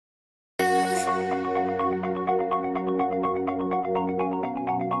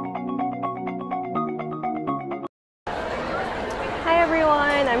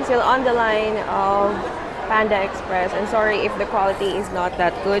still on the line of Panda Express. I'm sorry if the quality is not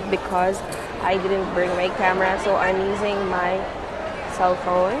that good because I didn't bring my camera, so I'm using my cell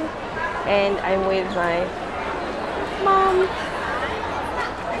phone and I'm with my mom.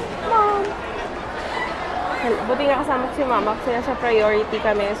 Buti nga kasama ko si mama kasi nasa priority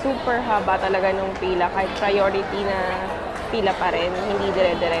kami. Super haba talaga nung pila. Kahit priority na pila pa rin, hindi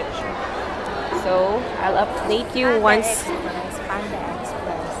dire-diretso. So, I'll update you once... Panda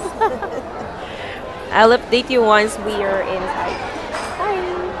Express. I'll update you once we are inside. Bye!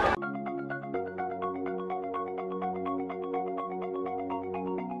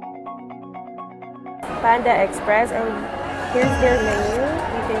 Panda Express, and here's their menu.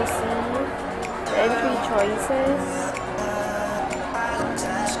 You can see the entry choices,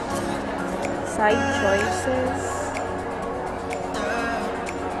 side choices,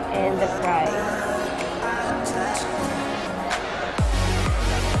 and the price.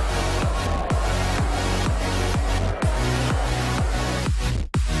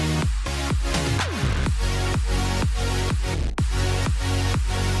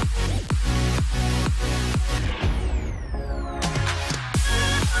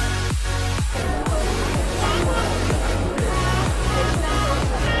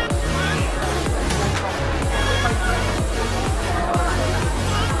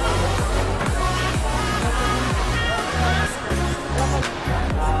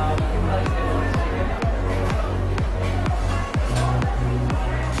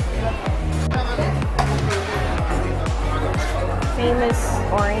 Famous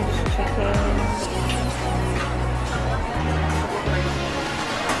orange chicken.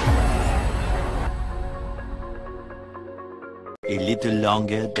 A little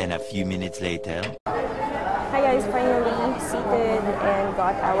longer than a few minutes later. Hi guys, finally seated and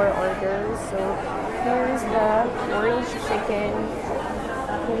got our orders. So here's the orange chicken,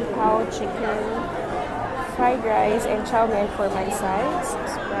 Macau chicken, fried rice, and chow mein for my sides.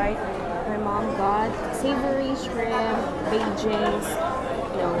 Sprite. My mom got savory shrimp, Beijing's,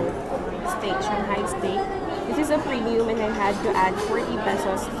 steak, Shanghai steak. This is a premium and I had to add 40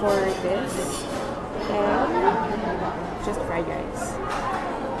 pesos for this. And just fried rice.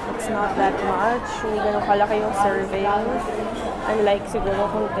 It's not that much. Hindi ganun kalaki yung serving. Unlike siguro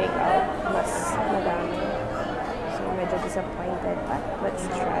kung take out, mas madami. So medyo disappointed, but let's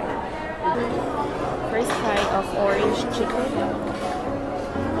try. First try of orange chicken.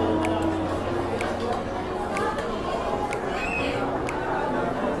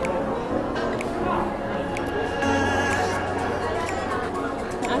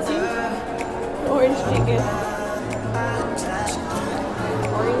 Orange chicken.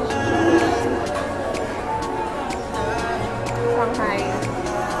 Orange chicken. Shanghai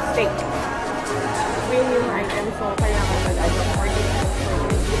steak. Premium item, so kailangan mag-add ng 40 pesos.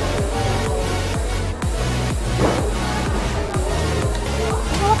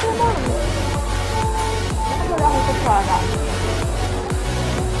 Sarap naman. Wala akong kutsara.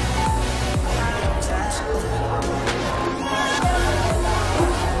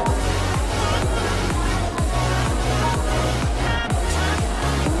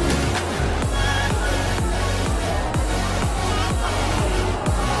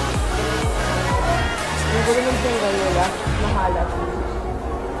 Hindi naman tingnan nila, mahalat.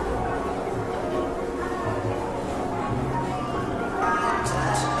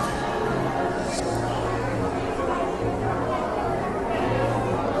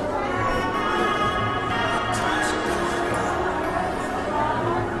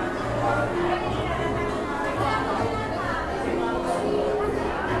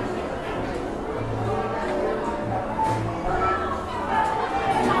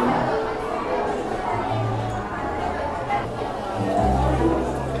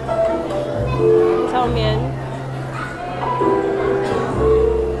 Chow mein.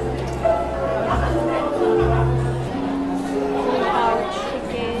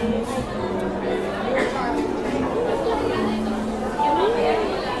 Chicken.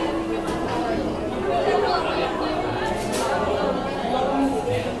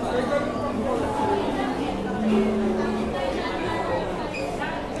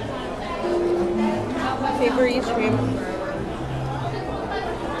 Savory shrimp.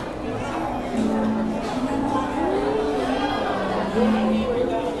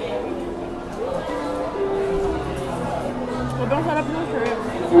 Sobrang sarap ng shrimp.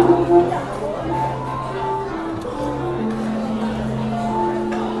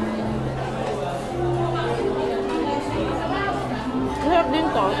 Sarap din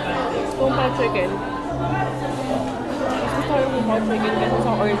to. Kung pa chicken. Mas gusto ko yung pa chicken kasi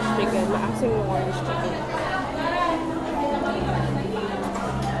sa orange chicken. Maasim yung orange chicken.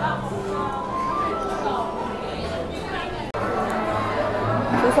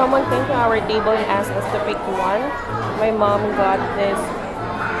 So someone came to our table and asked us to pick one. My mom got this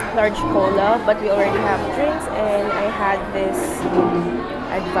large cola, but we already have drinks, and I had this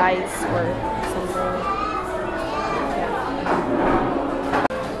advice or something.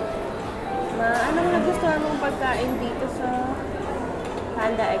 Anong nagustuhan mong pagkain dito sa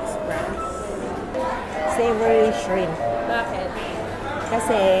Panda Express? Savory shrimp. Bakit?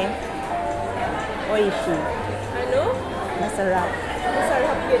 Kasi, oishi. Ano? Masarap.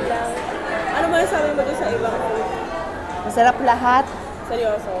 Masarap yun lang. Ano ba yung sabi mo doon sa ibang food? Masarap lahat.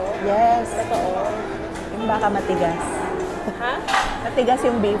 Seryoso? Yes. Totoo? Yung baka matigas. Ha? Matigas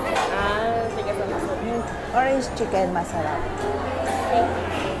yung beef. Tigas ang gusto. Yung orange chicken, masarap. Thank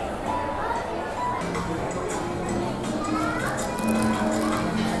you.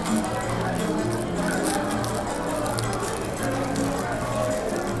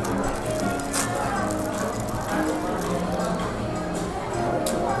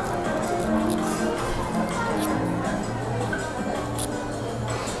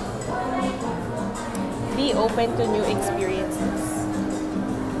 Be open to new experiences.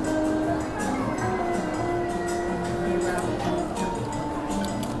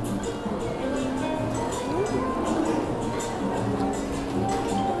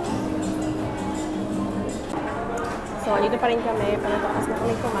 So, dito pa rin kami. Panatapos na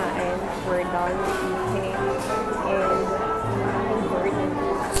kami kumain. We're done eating. And looking forward to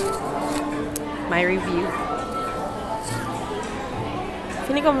my review.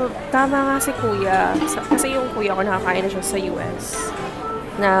 Feeling ko, tama nga si Kuya. Kasi yung Kuya ko nakakain na siya sa US.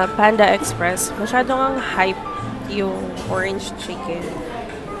 Na Panda Express. Masyadong ang hype yung orange chicken.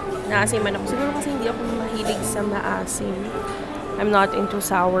 Naasiman ako. Siguro kasi hindi ako mahilig sa maasim. I'm not into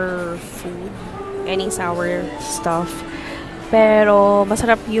sour food. Any sour stuff. Pero,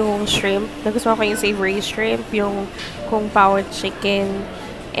 masarap yung shrimp. Nagustuhan ko yung savory shrimp. Yung kung pao chicken.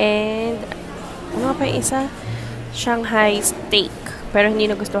 And, ano pa yung isa? Shanghai steak. Pero hindi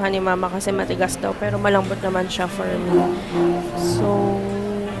nagustuhan ni Mama kasi matigas daw. Pero malambot naman siya for me. So,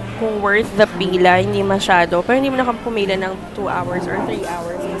 kung worth the pila, hindi masyado. Pero hindi mo na kami pumila ng 2 hours or 3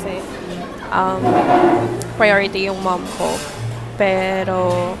 hours. Kasi, priority yung mom ko.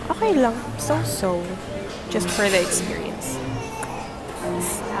 Pero, okay lang. So. Just for the experience.